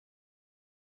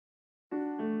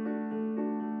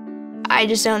I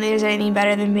just don't think there's anything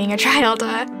better than being a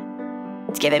Tri-Delta.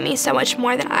 It's given me so much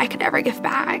more than I could ever give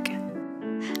back.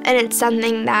 And it's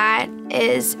something that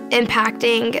is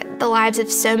impacting the lives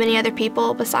of so many other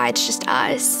people besides just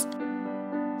us.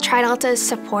 Tri-Delta's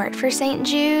support for St.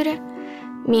 Jude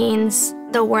means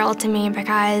the world to me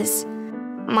because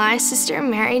my sister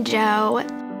Mary Jo,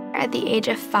 at the age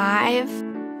of 5,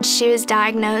 she was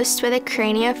diagnosed with a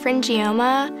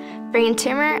craniopharyngioma brain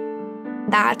tumor.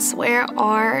 That's where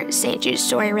our St. Jude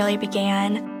story really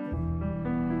began.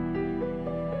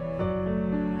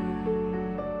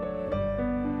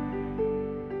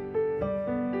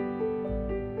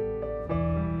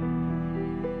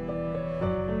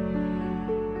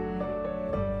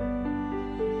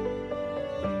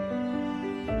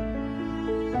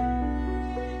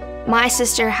 My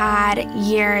sister had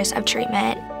years of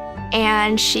treatment,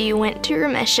 and she went to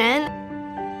remission.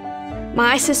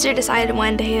 My sister decided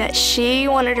one day that she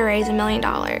wanted to raise $1 million.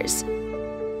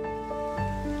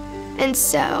 And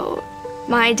so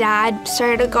my dad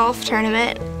started a golf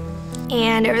tournament,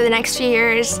 and over the next few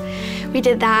years, we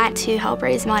did that to help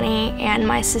raise money, and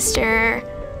my sister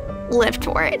lived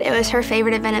for it. It was her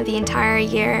favorite event of the entire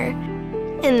year.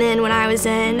 And then when I was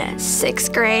in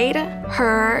 6th grade,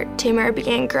 her tumor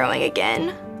began growing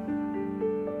again.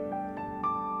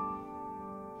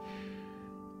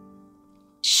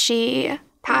 She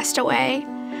passed away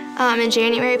in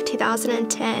January of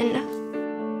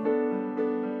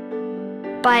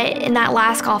 2010. But in that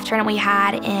last golf tournament we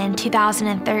had in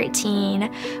 2013,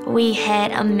 we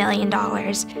hit $1 million.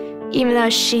 Even though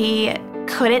she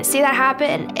couldn't see that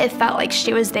happen, it felt like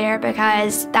she was there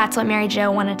because that's what Mary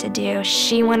Jo wanted to do.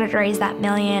 She wanted to raise that $1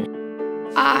 million.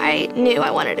 I knew I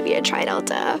wanted to be a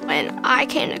Tri-Delta when I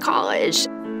came to college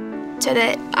so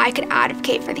that I could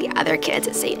advocate for the other kids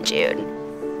at St. Jude.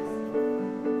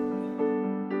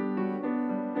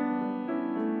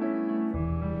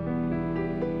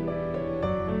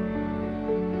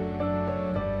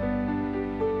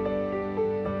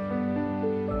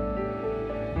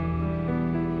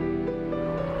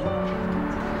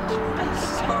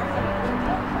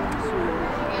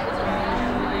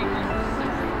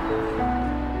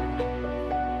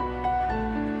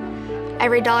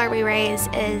 Every dollar we raise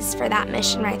is for that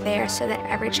mission right there so that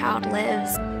every child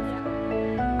lives.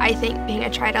 I think being a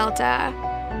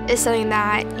Tri-Delta is something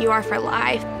that you are for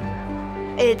life.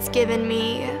 It's given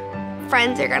me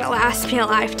friends that are gonna last me a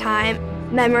lifetime,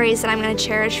 memories that I'm gonna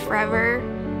cherish forever,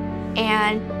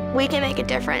 and we can make a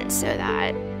difference so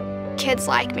that kids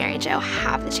like Mary Jo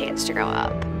have the chance to grow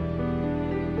up.